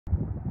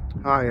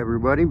Hi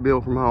everybody, Bill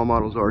from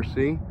HoloModels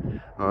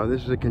RC.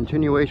 This is a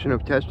continuation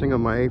of testing of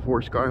my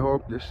A-4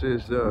 Skyhawk. This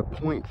is the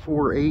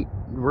 0.48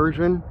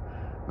 version,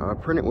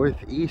 printed with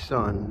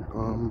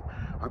eSun.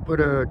 I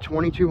put a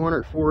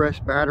 2200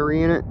 4S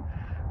battery in it,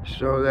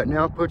 so that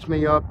now puts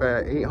me up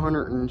at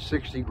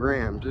 860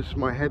 grams. This is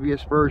my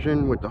heaviest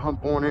version with the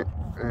hump on it,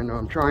 and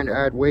I'm trying to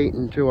add weight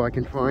until I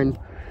can find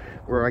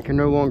where I can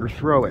no longer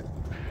throw it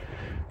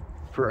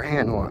for a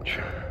hand launch.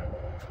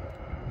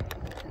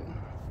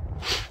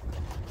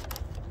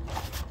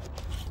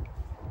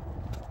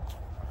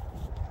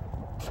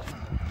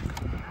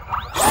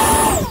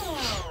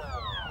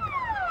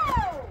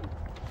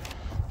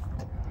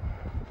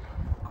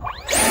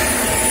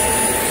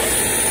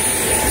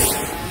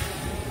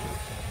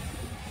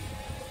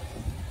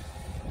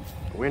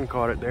 Wind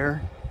caught it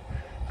there,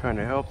 kind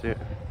of helped it.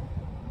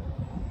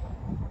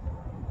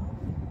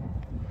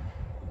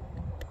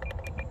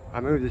 I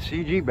moved the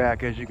CG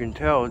back, as you can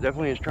tell. It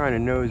definitely is trying to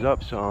nose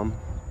up some.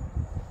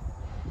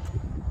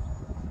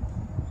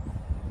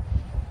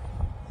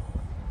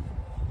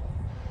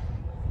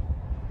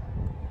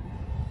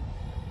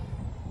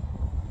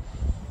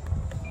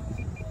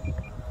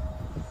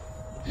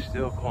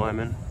 Still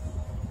climbing.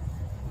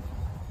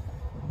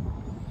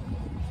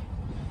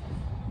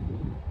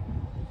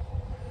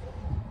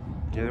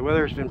 Yeah, the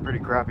weather's been pretty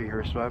crappy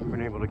here, so I haven't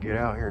been able to get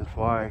out here and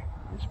fly.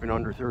 It's been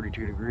under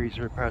 32 degrees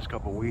for the past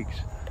couple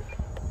weeks.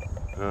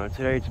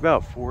 Today it's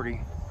about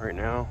 40 right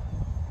now.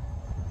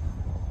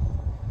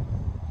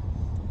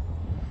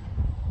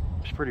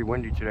 It's pretty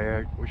windy today.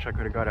 I wish I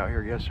could have got out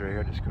here yesterday.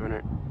 I just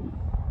couldn't.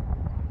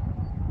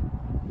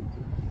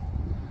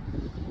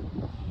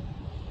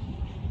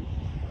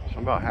 So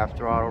I'm about half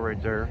throttle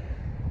right there.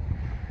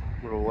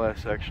 A little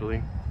less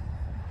actually.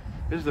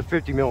 This is the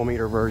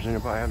 50mm version,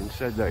 if I haven't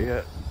said that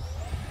yet.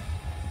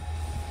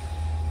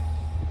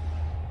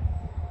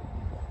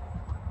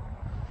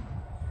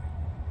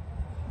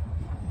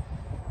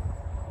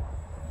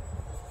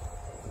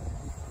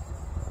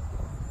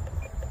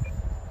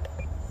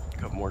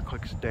 Couple more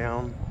clicks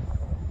down.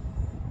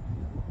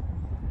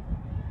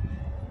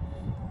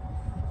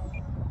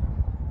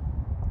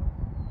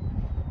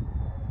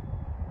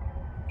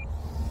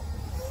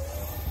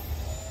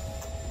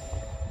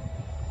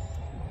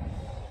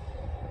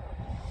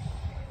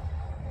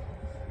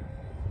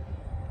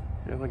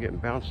 Definitely getting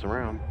bounced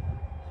around.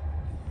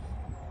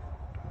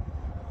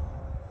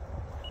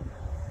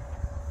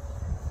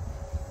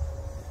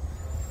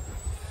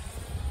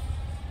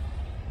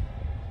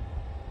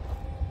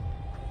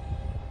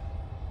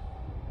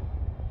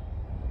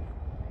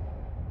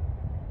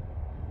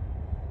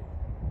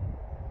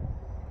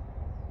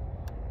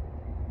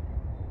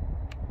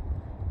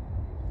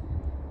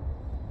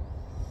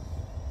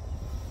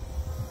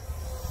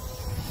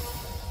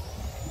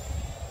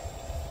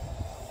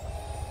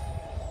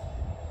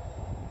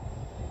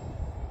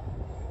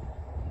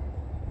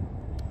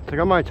 I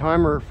got my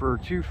timer for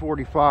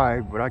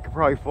 2:45, but I could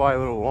probably fly a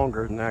little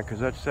longer than that because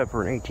that's set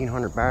for an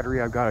 1800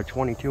 battery. I've got a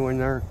 22 in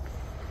there.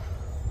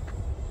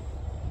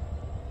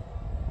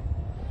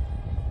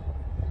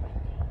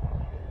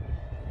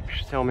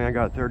 Just tell me I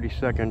got 30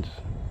 seconds.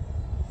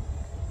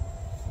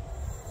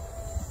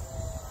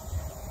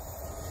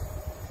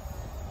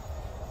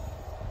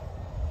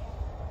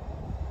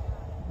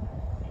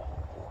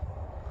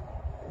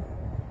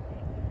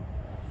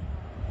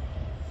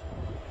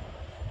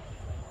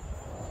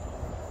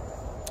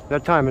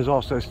 That time is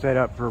also set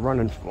up for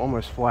running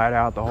almost flat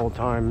out the whole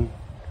time.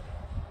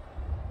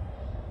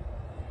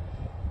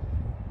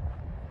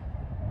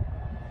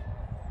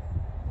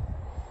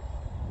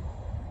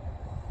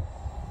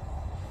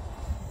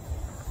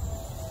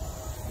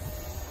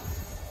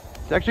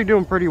 It's actually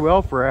doing pretty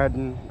well for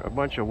adding a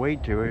bunch of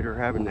weight to it or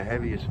having the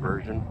heaviest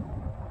version.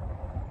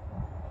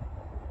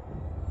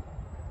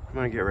 I'm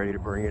gonna get ready to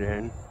bring it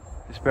in.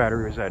 This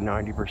battery was at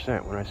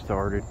 90% when I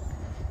started.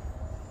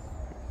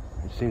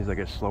 It seems like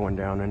it's slowing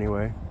down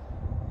anyway.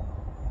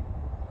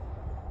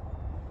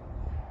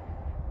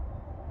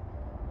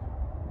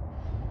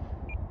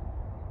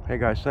 Hey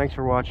guys, thanks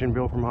for watching.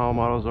 Bill from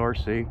HoloModels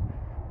RC.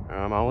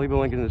 I'll leave a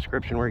link in the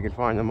description where you can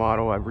find the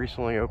model. I've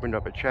recently opened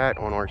up a chat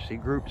on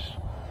RCGroups.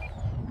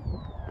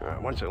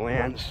 Once it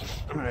lands,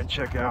 I'm going to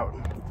check out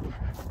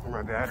where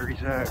my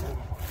battery's at.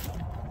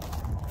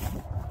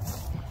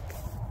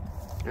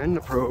 And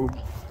the probe.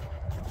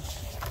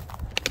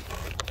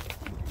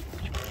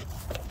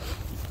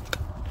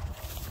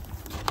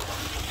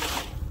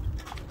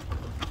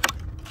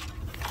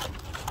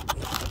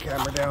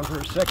 Camera down for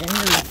a second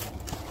here.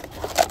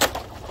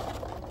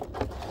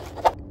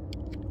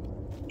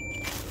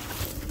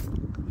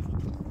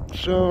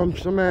 So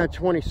I'm at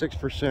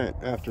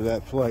 26% after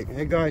that flight.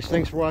 Hey guys,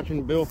 thanks for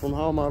watching. Bill from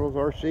HoloModels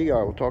RC.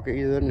 I will talk to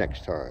you the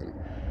next time.